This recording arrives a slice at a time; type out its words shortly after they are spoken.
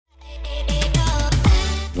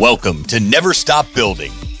Welcome to Never Stop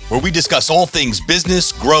Building, where we discuss all things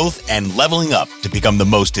business, growth, and leveling up to become the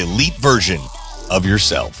most elite version of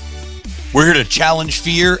yourself. We're here to challenge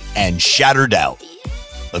fear and shatter doubt.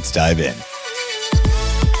 Let's dive in.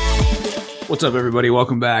 What's up, everybody?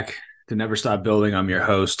 Welcome back to Never Stop Building. I'm your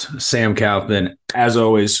host, Sam Kaufman. As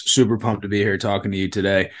always, super pumped to be here talking to you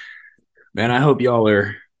today. Man, I hope you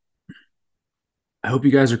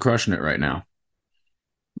guys are crushing it right now.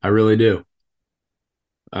 I really do.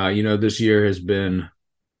 This year has been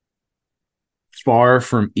far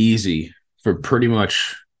from easy for pretty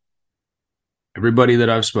much everybody that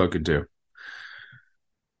I've spoken to.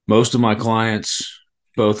 Most of my clients,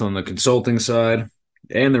 both on the consulting side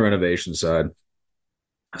and the renovation side,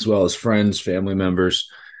 as well as friends, family members.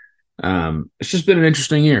 It's just been an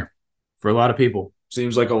interesting year for a lot of people.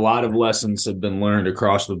 Seems like a lot of lessons have been learned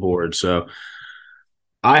across the board. So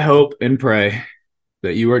I hope and pray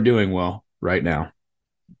that you are doing well right now.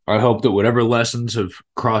 I hope that whatever lessons have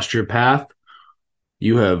crossed your path,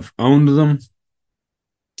 you have owned them,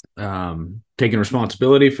 taken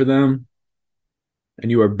responsibility for them, and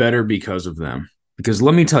you are better because of them. Because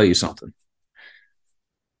let me tell you something.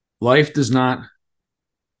 Life does not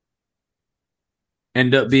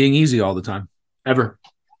end up being easy all the time, ever.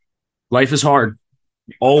 Life is hard.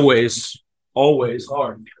 Always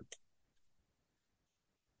hard.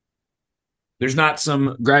 There's not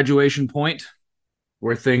some graduation point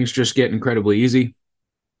where things just get incredibly easy.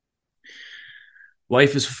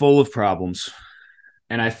 Life is full of problems.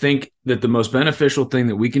 And I think that the most beneficial thing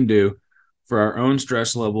that we can do for our own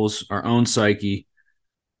stress levels, our own psyche,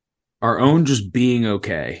 our own just being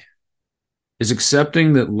okay, is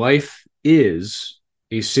accepting that life is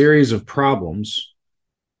a series of problems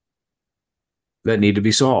that need to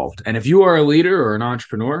be solved. And if you are a leader or an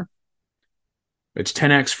entrepreneur, it's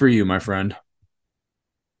 10x for you, my friend.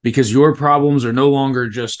 Because your problems are no longer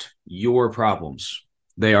just your problems.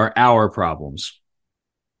 They are our problems.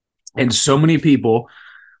 And so many people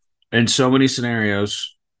in so many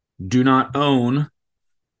scenarios do not own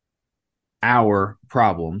our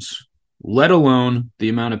problems, let alone the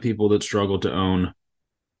amount of people that struggle to own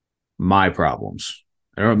my problems.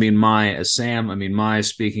 I don't mean my as Sam. I mean my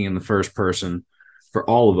speaking in the first person for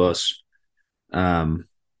all of us.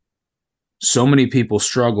 So many people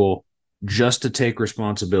struggle just to take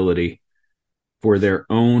responsibility for their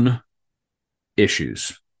own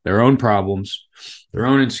issues, their own problems, their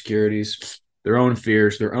own insecurities, their own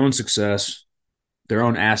fears, their own success, their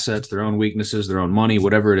own assets, their own weaknesses, their own money,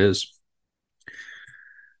 whatever it is.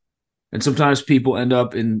 And sometimes people end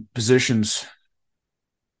up in positions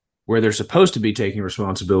where they're supposed to be taking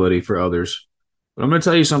responsibility for others. But I'm going to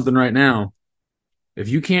tell you something right now. If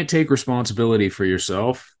you can't take responsibility for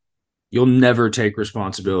yourself, you'll never take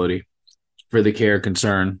responsibility for the care,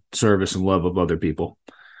 concern, service, and love of other people.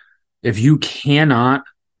 If you cannot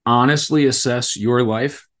honestly assess your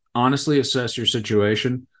life, honestly assess your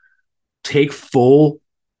situation, take full,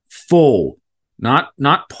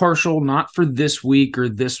 not partial, not for this week or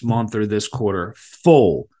this month or this quarter,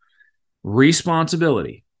 full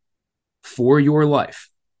responsibility for your life,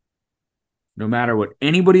 no matter what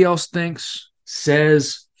anybody else thinks,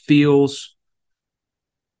 says, feels,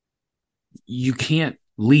 you can't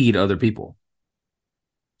lead other people.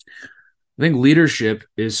 I think leadership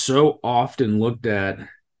is so often looked at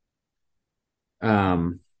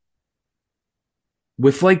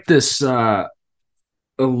with like this allure,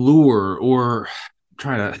 or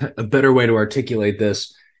a better way to articulate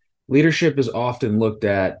this. Leadership is often looked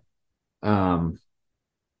at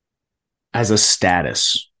as a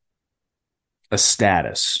status.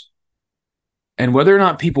 And whether or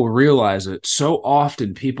not people realize it, so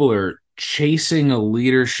often people are chasing a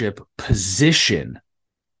leadership position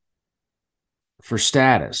for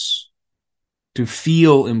status, to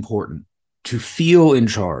feel important, to feel in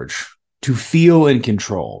charge, to feel in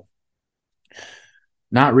control,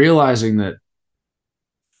 not realizing that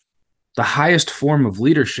the highest form of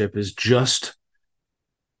leadership is just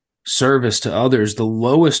service to others. The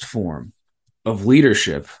lowest form of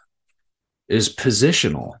leadership is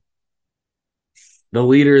positional. The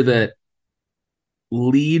leader that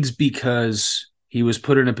leads because he was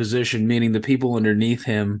put in a position, meaning the people underneath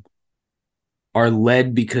him are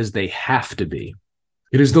led because they have to be.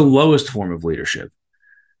 It is the lowest form of leadership.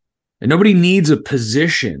 And nobody needs a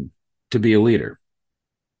position to be a leader.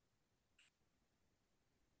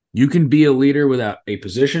 You can be a leader without a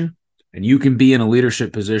position, and you can be in a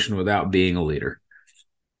leadership position without being a leader.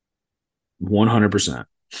 100%.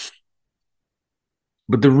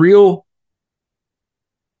 But the real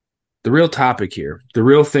topic here, the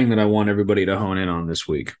real thing that I want everybody to hone in on this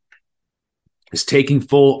week is taking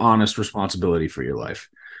full, honest responsibility for your life.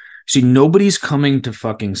 See, nobody's coming to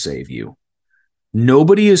fucking save you.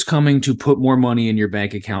 Nobody is coming to put more money in your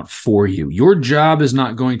bank account for you. Your job is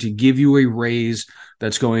not going to give you a raise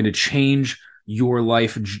that's going to change your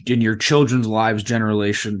life and your children's lives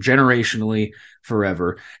generationally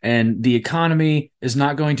forever. And the economy is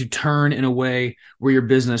not going to turn in a way where your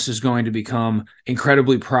business is going to become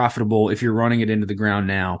incredibly profitable if you're running it into the ground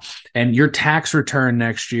now. And your tax return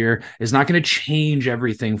next year is not going to change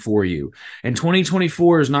everything for you. And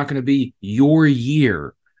 2024 is not going to be your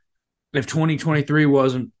year. If 2023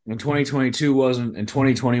 wasn't, and 2022 wasn't, and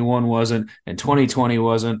 2021 wasn't, and 2020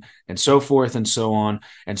 wasn't, and so forth and so on.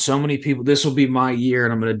 And so many people, this will be my year,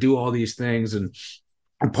 and I'm going to do all these things. And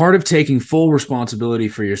part of taking full responsibility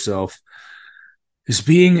for yourself is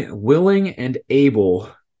being willing and able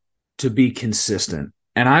to be consistent.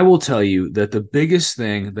 And I will tell you that the biggest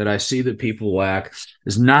thing that I see that people lack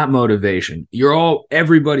is not motivation.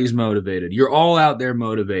 Everybody's motivated. You're all out there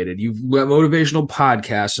motivated. You've got motivational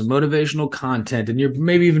podcasts and motivational content, and you're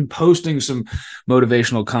maybe even posting some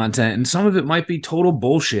motivational content, and some of it might be total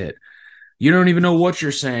bullshit. You don't even know what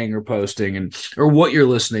you're saying or posting or what you're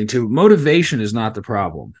listening to. Motivation is not the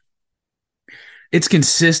problem. It's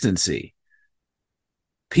consistency.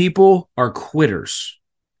 People are quitters.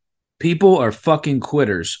 People are fucking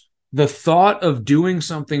quitters. The thought of doing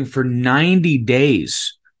something for 90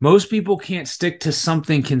 days, most people can't stick to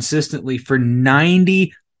something consistently for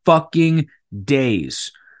 90 fucking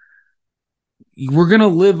days. We're going to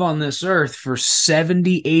live on this earth for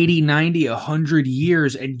 70, 80, 90, 100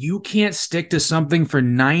 years, and you can't stick to something for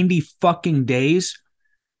 90 fucking days?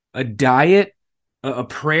 A diet, a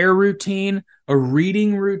prayer routine, a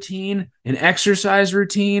reading routine, an exercise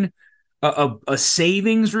routine, a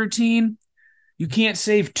savings routine. You can't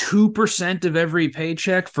save 2% of every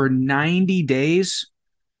paycheck for 90 days.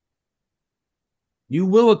 You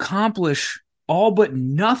will accomplish all but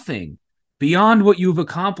nothing beyond what you've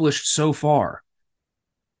accomplished so far.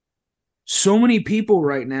 So many people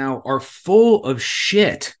right now are full of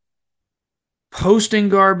shit, posting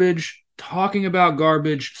garbage, talking about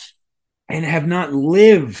garbage, and have not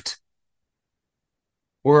lived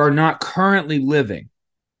or are not currently living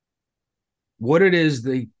what it is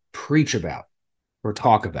they preach about or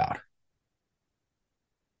talk about.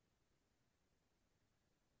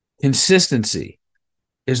 Consistency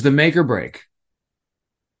is the make or break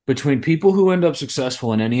between people who end up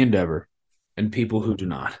successful in any endeavor and people who do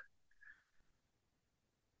not.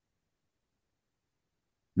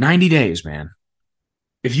 90 days, man.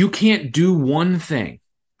 If you can't do one thing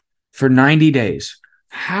for 90 days,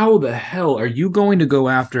 how the hell are you going to go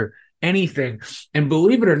after anything? And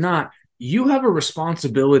believe it or not, you have a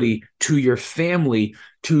responsibility to your family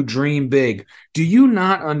to dream big. Do you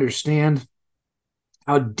not understand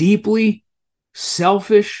how deeply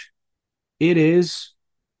selfish it is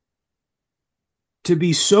to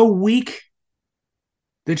be so weak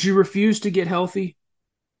that you refuse to get healthy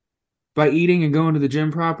by eating and going to the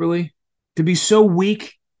gym properly? To be so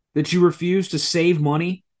weak that you refuse to save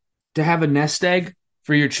money to have a nest egg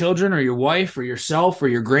for your children or your wife or yourself or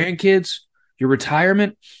your grandkids, your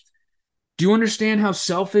retirement? Do you understand how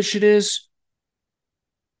selfish it is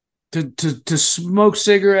to smoke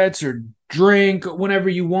cigarettes or drink whenever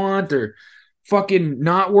you want or fucking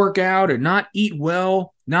not work out or not eat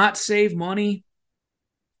well, not save money?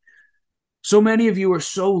 So many of you are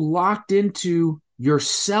so locked into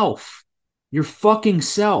yourself, your fucking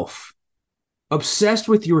self, obsessed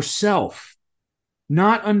with yourself,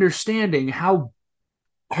 not understanding how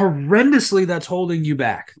horrendously that's holding you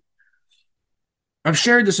back. I've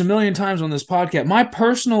shared this a million times on this podcast. My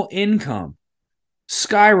personal income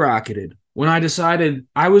skyrocketed when I decided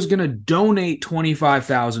I was going to donate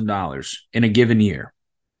 $25,000 in a given year.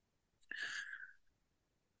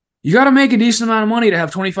 You got to make a decent amount of money to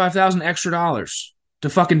have $25,000 extra dollars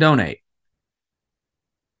to fucking donate.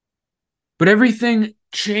 But everything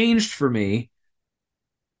changed for me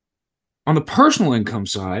on the personal income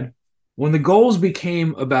side when the goals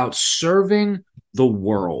became about serving the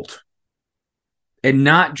world and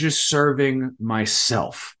not just serving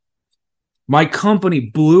myself. My company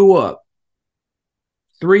blew up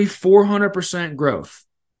 400% growth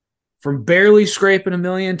from barely scraping $1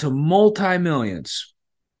 million to multi-millions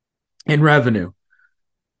in revenue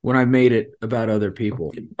when I made it about other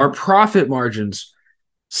people. Our profit margins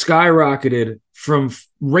skyrocketed from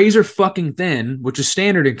razor fucking thin, which is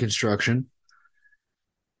standard in construction,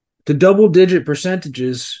 to double-digit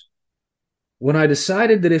percentages when I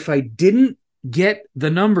decided that if I didn't get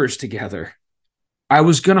the numbers together, I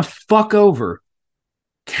was going to fuck over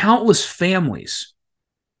countless families.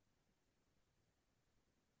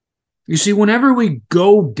 You see, whenever we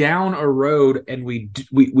go down a road and we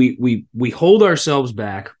hold ourselves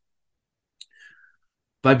back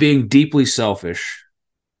by being deeply selfish,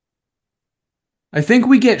 I think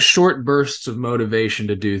we get short bursts of motivation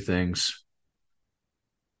to do things.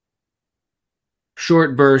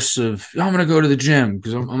 Short bursts of, oh, I'm going to go to the gym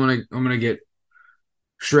because I'm gonna get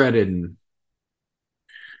shredded.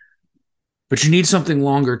 But you need something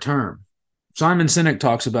longer term. Simon Sinek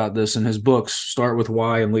talks about this in his books, Start With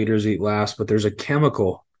Why and Leaders Eat Last, but there's a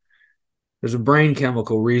brain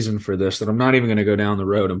chemical reason for this that I'm not even going to go down the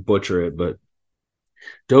road and butcher it, but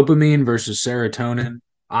dopamine versus serotonin,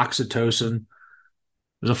 oxytocin,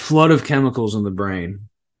 there's a flood of chemicals in the brain.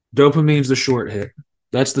 Dopamine's the short hit.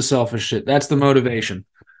 That's the selfish shit. That's the motivation.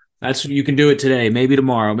 That's you can do it today, maybe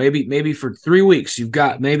tomorrow, maybe for 3 weeks. You've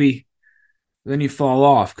got maybe then you fall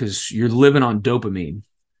off because you're living on dopamine.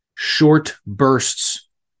 Short bursts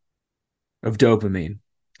of dopamine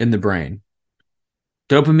in the brain.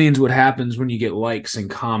 Dopamine's what happens when you get likes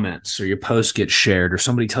and comments or your post gets shared or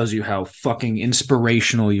somebody tells you how fucking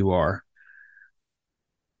inspirational you are.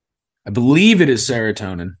 I believe it is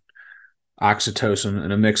serotonin, oxytocin,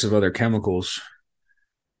 and a mix of other chemicals.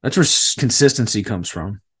 That's where consistency comes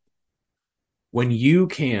from. When you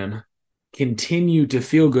can continue to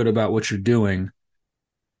feel good about what you're doing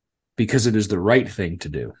because it is the right thing to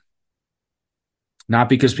do. Not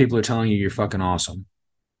because people are telling you you're fucking awesome.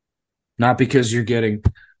 Not because you're getting...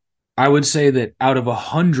 I would say that out of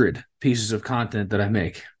 100 pieces of content that I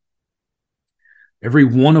make, every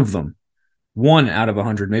one of them, 1 out of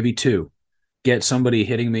 100, maybe 2, get somebody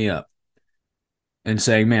hitting me up and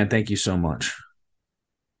saying, man, thank you so much.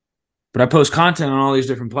 But I post content on all these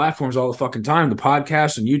different platforms all the fucking time. The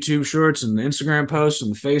podcast and YouTube shorts and the Instagram posts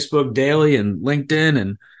and the Facebook daily and LinkedIn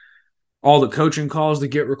and all the coaching calls that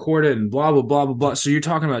get recorded and blah, blah, blah, blah, blah. So you're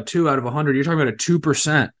talking about 2 out of 100. You're talking about a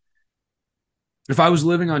 2%. If I was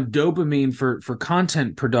living on dopamine for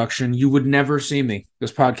content production, you would never see me.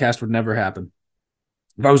 This podcast would never happen.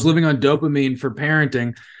 If I was living on dopamine for parenting,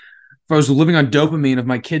 if I was living on dopamine of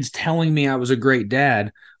my kids telling me I was a great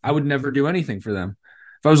dad, I would never do anything for them.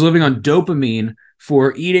 If I was living on dopamine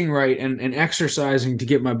for eating right and exercising to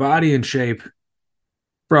get my body in shape,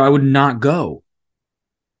 bro, I would not go.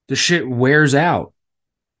 The shit wears out.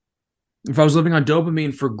 If I was living on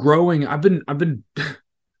dopamine for growing, I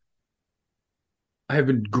have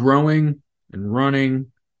been growing and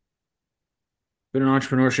running, been in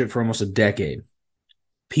entrepreneurship for almost a decade.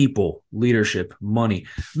 People, leadership, money.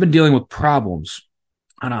 I've been dealing with problems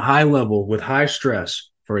on a high level with high stress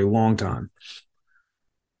for a long time.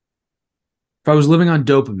 If I was living on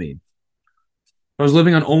dopamine, if I was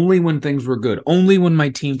living on only when things were good, only when my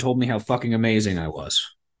team told me how fucking amazing I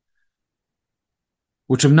was,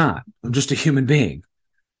 which I'm not. I'm just a human being.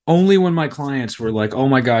 Only when my clients were like, oh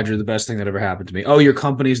my God, you're the best thing that ever happened to me. Oh, your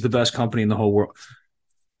company's the best company in the whole world.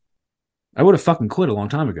 I would have fucking quit a long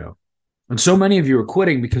time ago. And so many of you are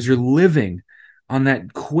quitting because you're living on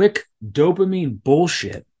that quick dopamine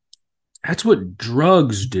bullshit. That's what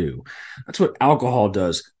drugs do. That's what alcohol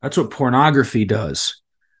does. That's what pornography does.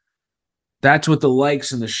 That's what the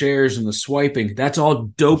likes and the shares and the swiping, that's all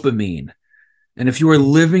dopamine. And if you are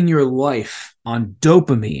living your life on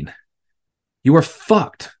dopamine, you are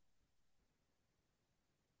fucked.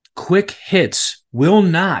 Quick hits will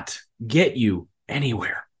not get you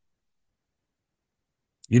anywhere.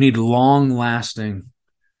 You need long-lasting,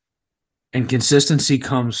 and consistency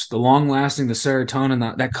comes, the long-lasting, the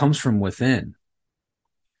serotonin, that comes from within.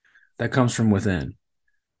 That comes from within.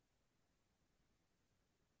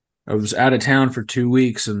 I was out of town for 2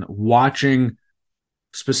 weeks and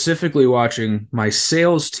specifically watching my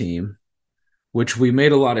sales team, which we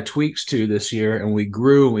made a lot of tweaks to this year, and we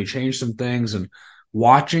grew and we changed some things, and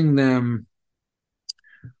watching them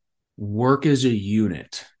work as a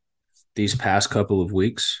unit these past couple of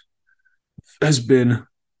weeks has been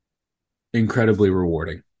incredibly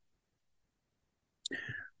rewarding.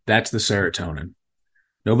 That's the serotonin.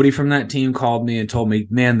 Nobody from that team called me and told me,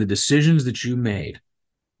 man, the decisions that you made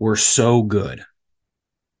were so good.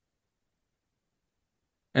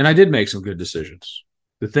 And I did make some good decisions.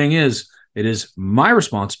 The thing is, it is my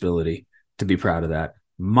responsibility to be proud of that,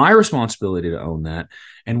 my responsibility to own that.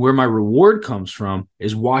 And where my reward comes from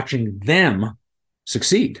is watching them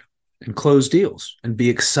succeed and close deals and be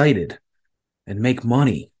excited and make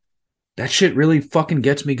money. That shit really fucking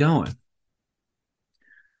gets me going.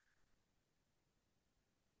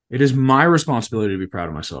 It is my responsibility to be proud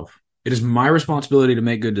of myself. It is my responsibility to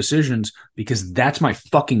make good decisions because that's my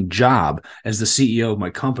fucking job as the CEO of my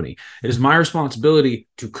company. It is my responsibility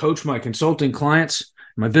to coach my consulting clients,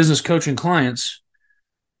 my business coaching clients,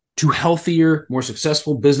 to healthier, more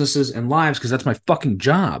successful businesses and lives because that's my fucking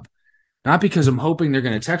job. Not because I'm hoping they're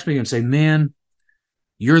going to text me and say, man,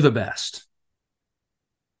 you're the best.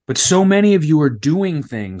 But so many of you are doing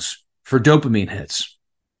things for dopamine hits.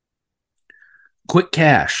 Quick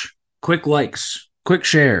cash, quick likes, quick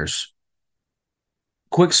shares,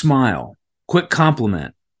 quick smile, quick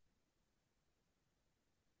compliment.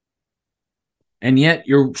 And yet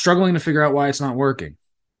you're struggling to figure out why it's not working.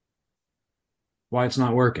 Why it's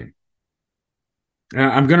not working.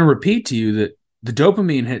 I'm going to repeat to you that the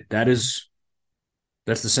dopamine hit, that's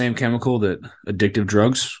the same chemical that addictive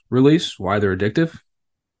drugs release, why they're addictive.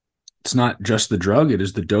 It's not just the drug, it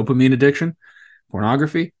is the dopamine addiction,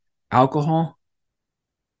 pornography, alcohol,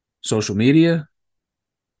 social media.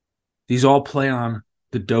 These all play on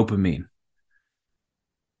the dopamine.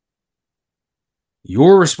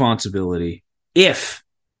 Your responsibility, if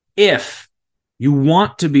you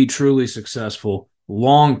want to be truly successful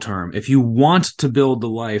long term, if you want to build the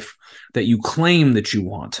life that you claim that you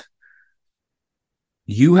want,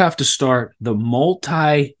 you have to start the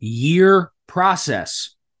multi-year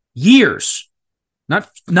process. Years,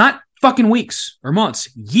 not fucking weeks or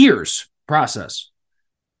months, years process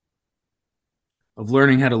of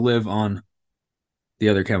learning how to live on the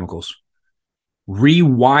other chemicals,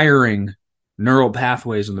 rewiring neural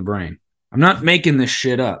pathways in the brain. I'm not making this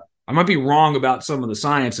shit up. I might be wrong about some of the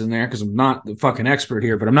science in there because I'm not the fucking expert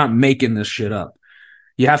here, but I'm not making this shit up.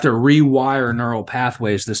 You have to rewire neural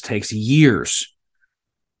pathways. This takes years.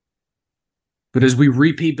 But as we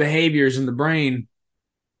repeat behaviors in the brain,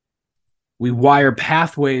 we wire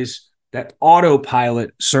pathways that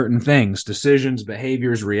autopilot certain things, decisions,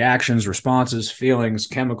 behaviors, reactions, responses, feelings,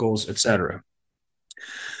 chemicals, etc.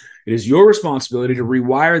 It is your responsibility to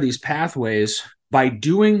rewire these pathways by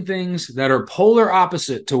doing things that are polar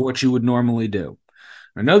opposite to what you would normally do.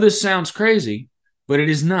 I know this sounds crazy, but it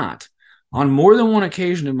is not. On more than one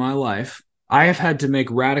occasion in my life, I have had to make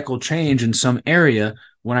radical change in some area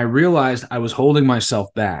when I realized I was holding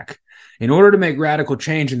myself back. In order to make radical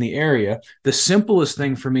change in the area, the simplest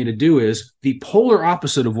thing for me to do is the polar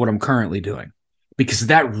opposite of what I'm currently doing, because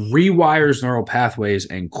that rewires neural pathways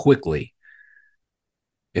and quickly.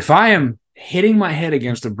 If I am hitting my head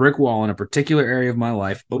against a brick wall in a particular area of my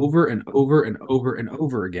life over and over and over and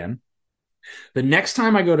over again, the next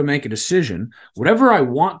time I go to make a decision, whatever I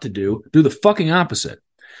want to do the fucking opposite.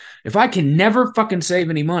 If I can never fucking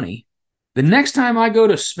save any money, the next time I go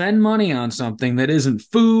to spend money on something that isn't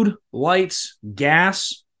food, lights,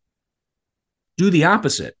 gas, do the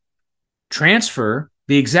opposite. Transfer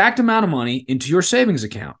the exact amount of money into your savings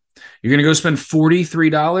account. You're going to go spend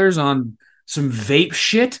 $43 on some vape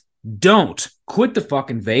shit? Don't. Quit the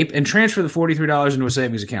fucking vape and transfer the $43 into a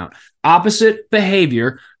savings account. Opposite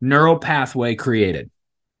behavior, neural pathway created.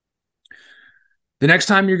 The next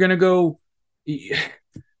time you're going to go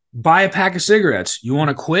buy a pack of cigarettes, you want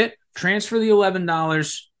to quit? Transfer the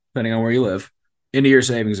 $11, depending on where you live, into your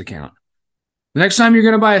savings account. The next time you're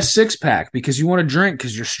going to buy a six-pack because you want to drink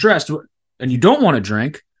because you're stressed and you don't want to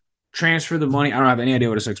drink, transfer the money. I don't have any idea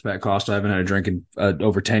what a six-pack costs. I haven't had a drink in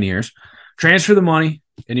over 10 years. Transfer the money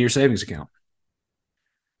into your savings account.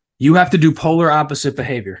 You have to do polar opposite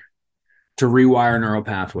behavior to rewire neural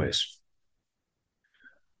pathways.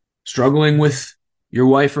 Struggling with your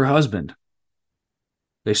wife or husband,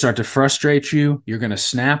 they start to frustrate you. You're going to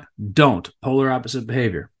snap. Don't. Polar opposite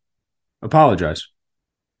behavior. Apologize.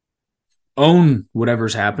 Own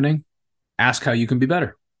whatever's happening. Ask how you can be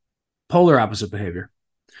better. Polar opposite behavior.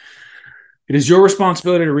 It is your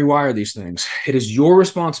responsibility to rewire these things. It is your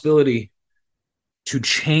responsibility to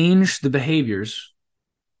change the behaviors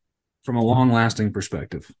from a long-lasting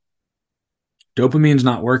perspective. Dopamine's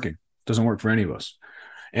not working. It doesn't work for any of us.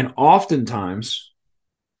 And oftentimes,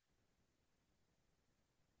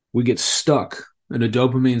 we get stuck in a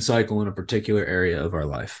dopamine cycle in a particular area of our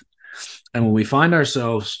life. And when we find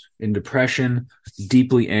ourselves in depression,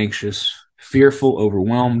 deeply anxious, fearful,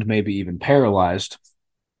 overwhelmed, maybe even paralyzed,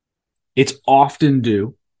 it's often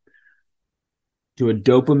due to a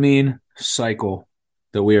dopamine cycle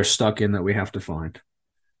that we are stuck in that we have to find.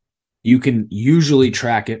 You can usually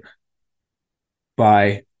track it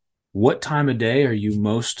by what time of day are you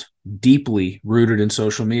most deeply rooted in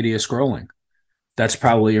social media scrolling. That's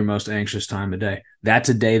probably your most anxious time of day. That's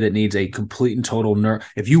a day that needs a complete and total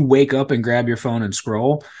If you wake up and grab your phone and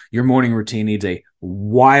scroll, your morning routine needs a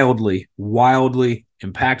wildly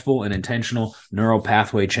impactful and intentional neural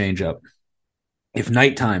pathway change up. If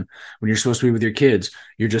nighttime, when you're supposed to be with your kids,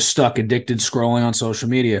 you're just stuck, addicted, scrolling on social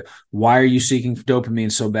media, why are you seeking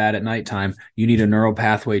dopamine so bad at nighttime? You need a neural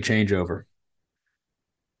pathway changeover.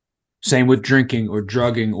 Same with drinking or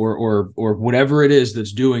drugging or whatever it is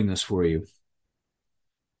that's doing this for you.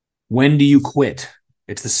 When do you quit?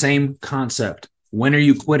 It's the same concept. When are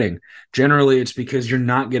you quitting? Generally, it's because you're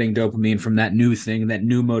not getting dopamine from that new thing, that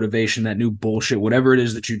new motivation, that new bullshit, whatever it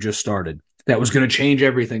is that you just started. That was going to change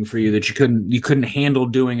everything for you that you couldn't handle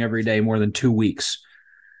doing every day more than 2 weeks.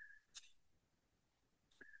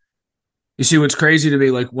 You see what's crazy to me,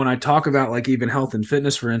 like when I talk about like even health and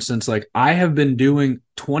fitness, for instance, like I have been doing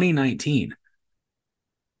 2019.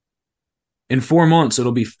 In 4 months,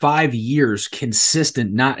 it'll be 5 years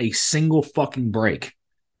consistent, not a single fucking break.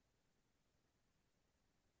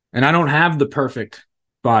 And I don't have the perfect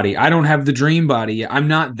body. I don't have the dream body yet. I'm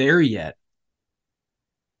not there yet.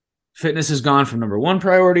 Fitness has gone from number 1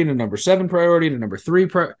 priority to number 7 priority to number 3.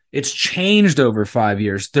 It's changed over 5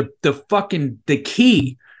 years. The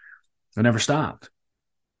key, I never stopped.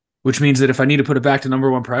 Which means that if I need to put it back to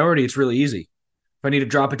number 1 priority, it's really easy. If I need to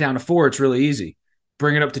drop it down to 4, it's really easy.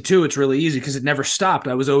 Bring it up to 2, it's really easy because it never stopped.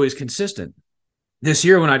 I was always consistent. This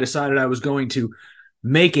year, when I decided I was going to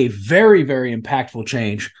make a very, very impactful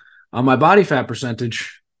change on my body fat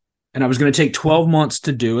percentage, and I was going to take 12 months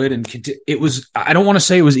to do it, and it was, I don't want to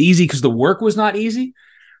say it was easy because the work was not easy,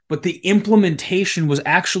 but the implementation was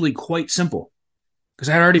actually quite simple because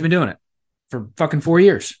I had already been doing it for fucking 4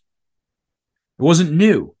 years. It wasn't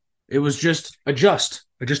new. It was just adjust.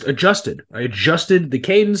 I just adjusted. I adjusted the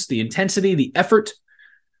cadence, the intensity, the effort.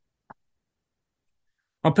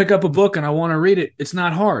 I'll pick up a book and I want to read it. It's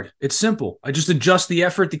not hard. It's simple. I just adjust the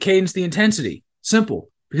effort, the cadence, the intensity. Simple.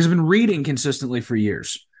 Because I've been reading consistently for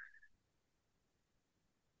years.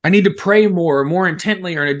 I need to pray more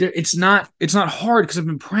intently, or it's not hard because I've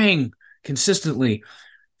been praying consistently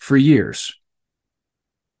for years.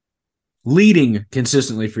 Leading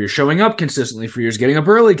consistently for years, showing up consistently for years, getting up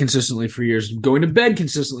early consistently for years, going to bed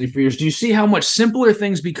consistently for years. Do you see how much simpler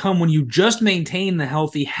things become when you just maintain the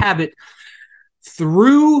healthy habit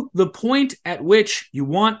through the point at which you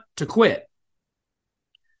want to quit?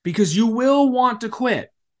 Because you will want to quit.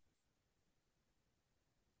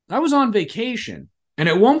 I was on vacation, and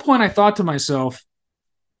at one point I thought to myself,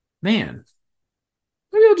 man,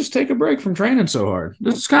 maybe I'll just take a break from training so hard.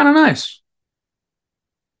 This is kind of nice.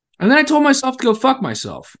 And then I told myself to go fuck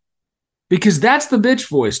myself, because that's the bitch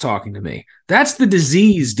voice talking to me. That's the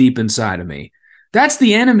disease deep inside of me. That's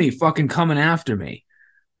the enemy fucking coming after me.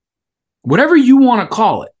 Whatever you want to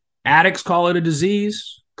call it. Addicts call it a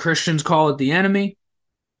disease. Christians call it the enemy.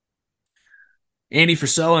 Andy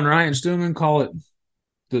Frisella and Ryan Stewman call it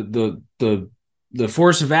the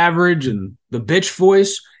force of average and the bitch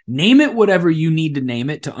voice. Name it whatever you need to name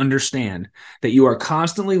it to understand that you are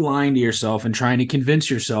constantly lying to yourself and trying to convince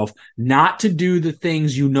yourself not to do the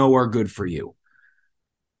things you know are good for you.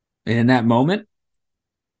 And in that moment,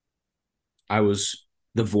 the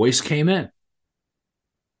voice came in.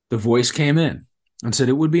 The voice came in and said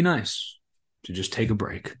it would be nice to just take a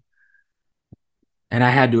break. And I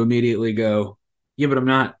had to immediately go, yeah, but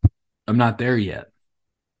I'm not there yet.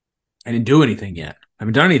 I didn't do anything yet. I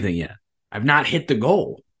haven't done anything yet. I've not hit the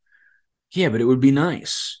goal. Yeah, but it would be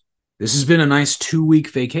nice. This has been a nice 2-week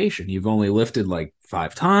vacation. You've only lifted like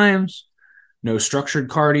 5 times. No structured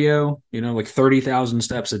cardio, like 30,000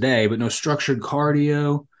 steps a day, but no structured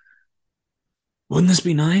cardio. Wouldn't this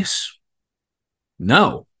be nice?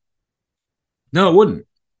 No, it wouldn't.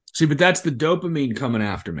 See, but that's the dopamine coming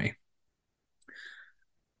after me.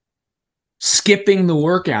 Skipping the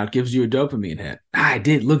workout gives you a dopamine hit. I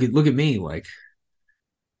did. Look at me. Like,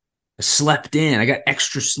 I slept in. I got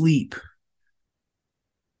extra sleep.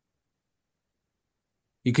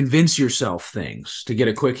 You convince yourself things to get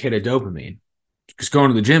a quick hit of dopamine, because going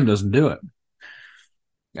to the gym doesn't do it.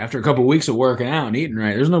 After a couple of weeks of working out and eating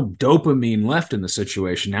right, there's no dopamine left in the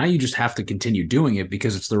situation. Now you just have to continue doing it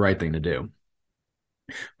because it's the right thing to do.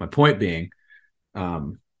 My point being,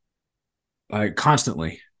 I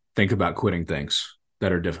constantly think about quitting things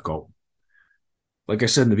that are difficult. Like I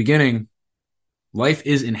said in the beginning, life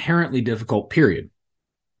is inherently difficult, period.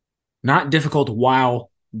 Not difficult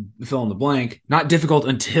while fill in the blank, not difficult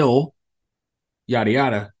until yada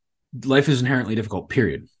yada. Life is inherently difficult,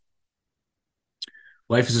 period.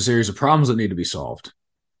 Life is a series of problems that need to be solved.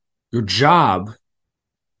 Your job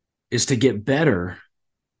is to get better,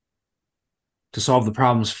 to solve the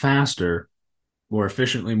problems faster, more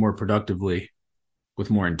efficiently, more productively, with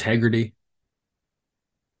more integrity,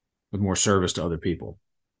 with more service to other people.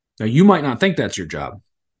 Now, you might not think that's your job,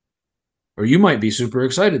 or you might be super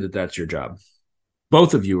excited that that's your job.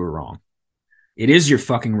 Both of you are wrong. It is your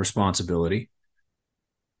fucking responsibility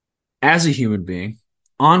as a human being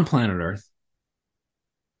on planet Earth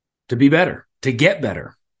to be better, to get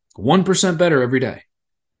better, 1% better every day,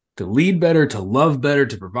 to lead better, to love better,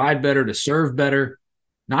 to provide better, to serve better,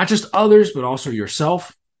 not just others, but also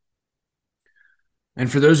yourself.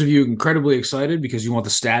 And for those of you incredibly excited because you want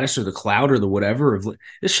the status or the clout or the whatever,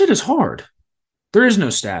 this shit is hard. There is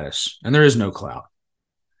no status and there is no clout.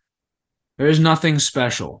 There is nothing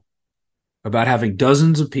special about having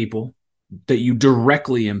dozens of people that you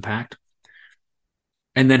directly impact,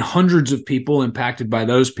 and then hundreds of people impacted by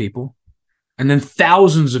those people, and then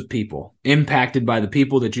thousands of people impacted by the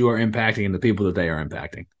people that you are impacting and the people that they are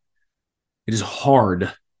impacting. It is hard.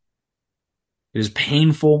 It is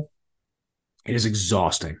painful. It is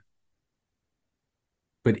exhausting.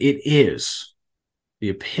 But it is the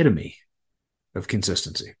epitome of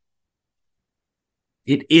consistency.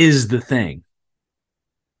 It is the thing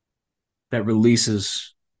that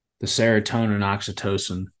releases the serotonin,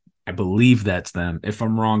 oxytocin. I believe that's them. If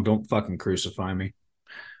I'm wrong, don't fucking crucify me.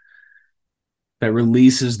 That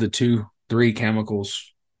releases the 2-3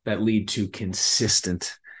 chemicals that lead to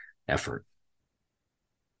consistent effort.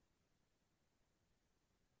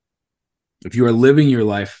 If you are living your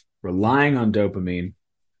life relying on dopamine,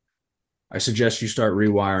 I suggest you start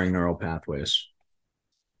rewiring neural pathways.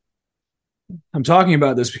 I'm talking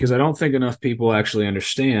about this because I don't think enough people actually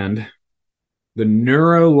understand the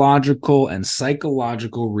neurological and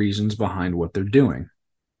psychological reasons behind what they're doing.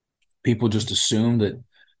 People just assume that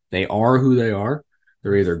they are who they are.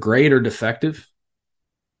 They're either great or defective.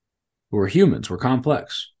 We're humans. We're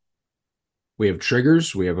complex. We have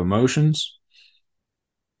triggers. We have emotions.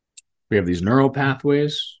 We have these neural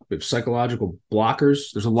pathways. We have psychological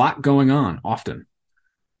blockers. There's a lot going on often.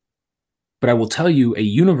 But I will tell you a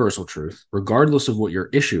universal truth, regardless of what your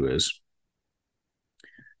issue is.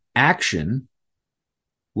 Action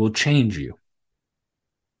will change you.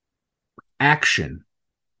 Action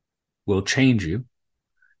will change you.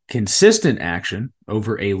 Consistent action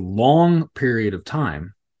over a long period of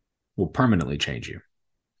time will permanently change you.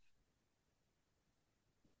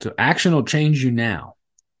 So action will change you now.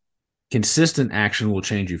 Consistent action will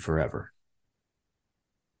change you forever.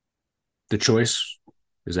 The choice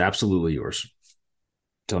is absolutely yours.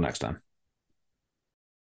 Until next time.